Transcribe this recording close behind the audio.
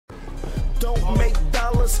don't make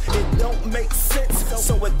dollars, it don't make sense,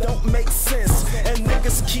 so it don't make sense. And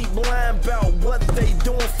niggas keep lying about what they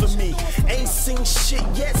doing for me. Ain't seen shit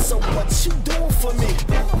yet, so what you doing for me?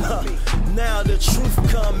 Now the truth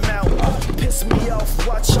come out. Piss me off,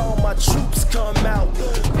 watch all my troops come out.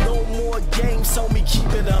 No more games, homie,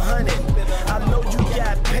 keep it 100. I know you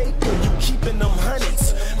got paper, you keeping them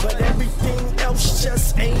hundreds, but everything else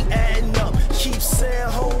just ain't adding up. Keep saying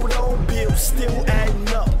hold on, bill still adding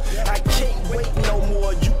up. I can't wait no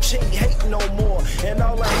more, you can't hate no more, and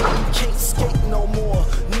all I hate, you can't skate no more.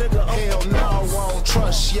 Nigga, hell no, I don't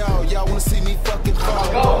trust y'all. Y'all wanna see me fucking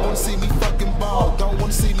fall, don't wanna see me fucking ball, don't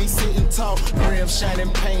wanna see me sitting tall. Rim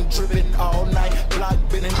shining, paint dripping all night, block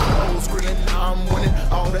bending, clothes grinning. I'm winning.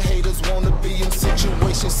 All the haters wanna be in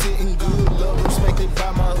situations sitting good. Love respected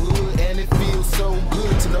by my hood, and it feels so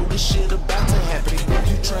good to know this shit about to happen.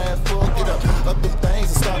 If you try and fuck it up the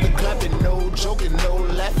things and start to clapping. No joking, no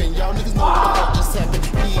laughing. Y'all niggas know what the fuck just happened.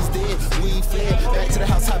 He's dead, we fled. Back to the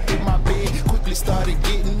house, hopped in my bed. Quickly started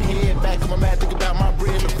getting head back on my mad, think about my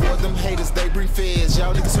bread. Before them haters, they bring feds.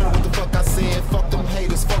 Y'all niggas heard what the fuck I said. Fuck them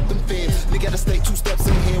haters, fuck them feds. Nigga gotta stay 2 steps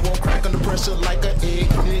ahead, won't crack under pressure like an egg.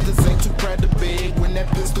 Niggas ain't too proud to beg when that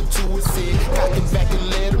pistol to his head. Cock it back and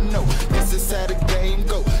let them know this is how the game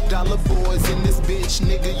go. Dollar boys in this bitch,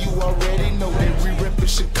 nigga, you already know that we reppin'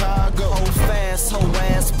 Chicago. Hold fast, whole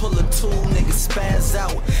ass, pull a tool, nigga spaz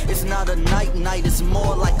out. It's not a night, it's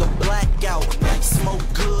more like a blackout. Smoke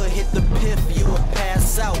good, hit the piff, you will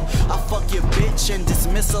pass out. I fuck your bitch and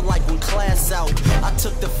dismiss her like when class out. I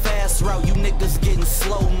took the fast route, you niggas getting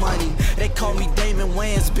slow money. They call me Damon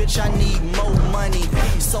Wayans, bitch, I need more money.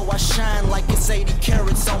 So I shine like it's 80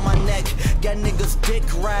 carats on my neck. Got niggas dick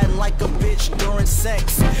riding like a bitch during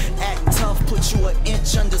sex. Act tough, put you an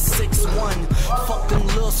inch under 6'1". Fuck them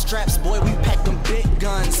little straps, boy, we pack them big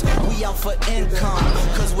guns. We out for income,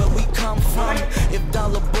 cause where we come from, if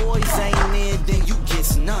dollar boys ain't in, then you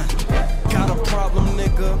get none. Got a problem,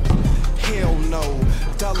 nigga? Hell no.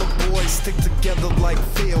 Dollar boys stick together like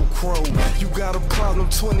Velcro. You got a problem,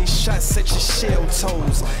 20 shots at your shell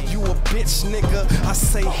toes. You a bitch, nigga? I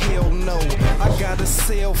say hell no. I got a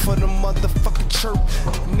sale for the motherfucking chirp.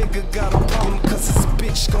 Nigga got a problem cause his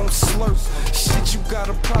bitch gon' slurp. Shit, you got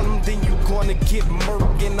a problem, then you gonna get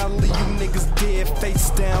murked. And I leave you niggas dead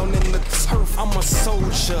face down in the turf. I'm a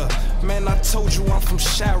soldier, man, I told you I'm from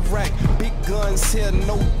Chirac. Big guns here,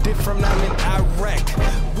 no different, I'm in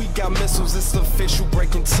Iraq. We got missiles, it's official,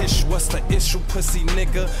 breaking tissue. What's the issue, pussy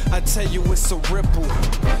nigga? I tell you it's a ripple.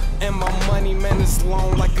 And my money, man, is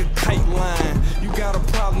long like a kite line. You got a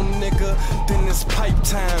problem, nigga? Then it's pipe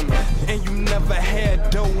time. And you never had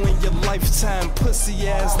dough in your lifetime. Pussy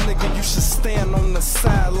ass nigga, you should stand on the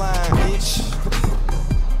sideline, bitch.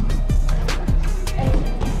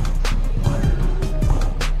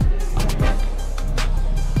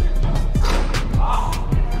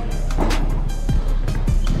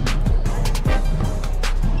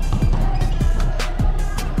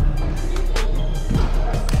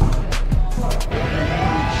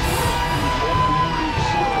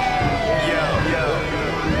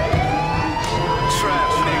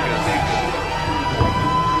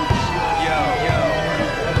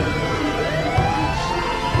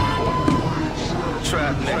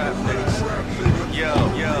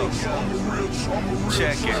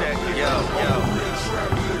 Check it,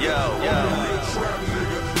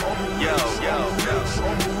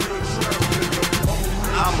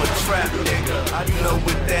 I'm a trap nigga, you know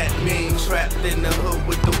what that means. Trapped in the hood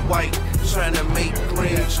with the white, trying to make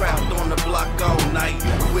green. Trapped on the block all night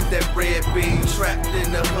with that red beam. Trapped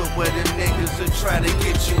in the hood where the niggas will try to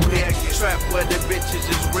get you here. Trapped where the bitches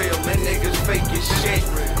is real and niggas fake as shit.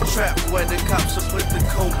 Trapped where the cops will put the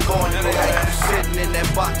coke on you. Like you sitting in that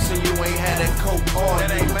box and you ain't had that coke on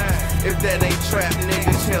you. If that ain't trap,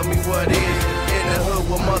 nigga, tell me what is. In the hood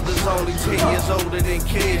where mothers only 10 years older than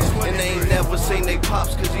kids, and they ain't never seen they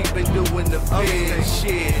pops cause he been doing the biz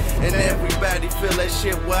shit. And everybody feel that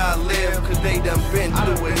shit where I live cause they done been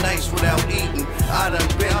through it. Nights without eating, I done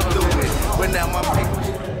been through it. But now my people